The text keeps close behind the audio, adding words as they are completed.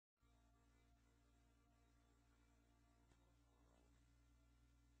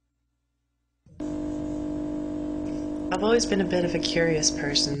I've always been a bit of a curious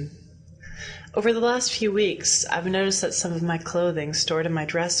person. Over the last few weeks, I've noticed that some of my clothing stored in my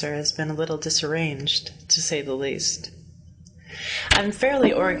dresser has been a little disarranged, to say the least. I'm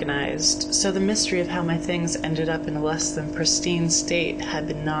fairly organized, so the mystery of how my things ended up in a less than pristine state had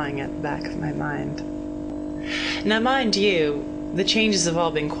been gnawing at the back of my mind. Now, mind you, the changes have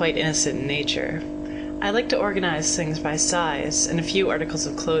all been quite innocent in nature. I like to organize things by size, and a few articles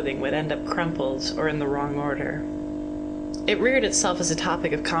of clothing would end up crumpled or in the wrong order. It reared itself as a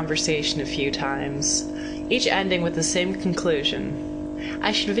topic of conversation a few times, each ending with the same conclusion.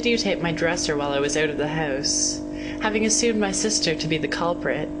 I should videotape my dresser while I was out of the house. Having assumed my sister to be the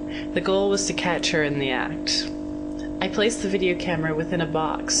culprit, the goal was to catch her in the act. I placed the video camera within a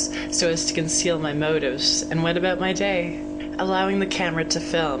box so as to conceal my motives and went about my day, allowing the camera to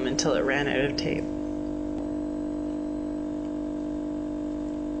film until it ran out of tape.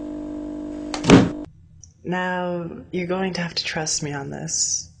 Now, you're going to have to trust me on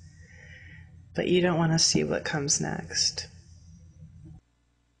this, but you don't want to see what comes next.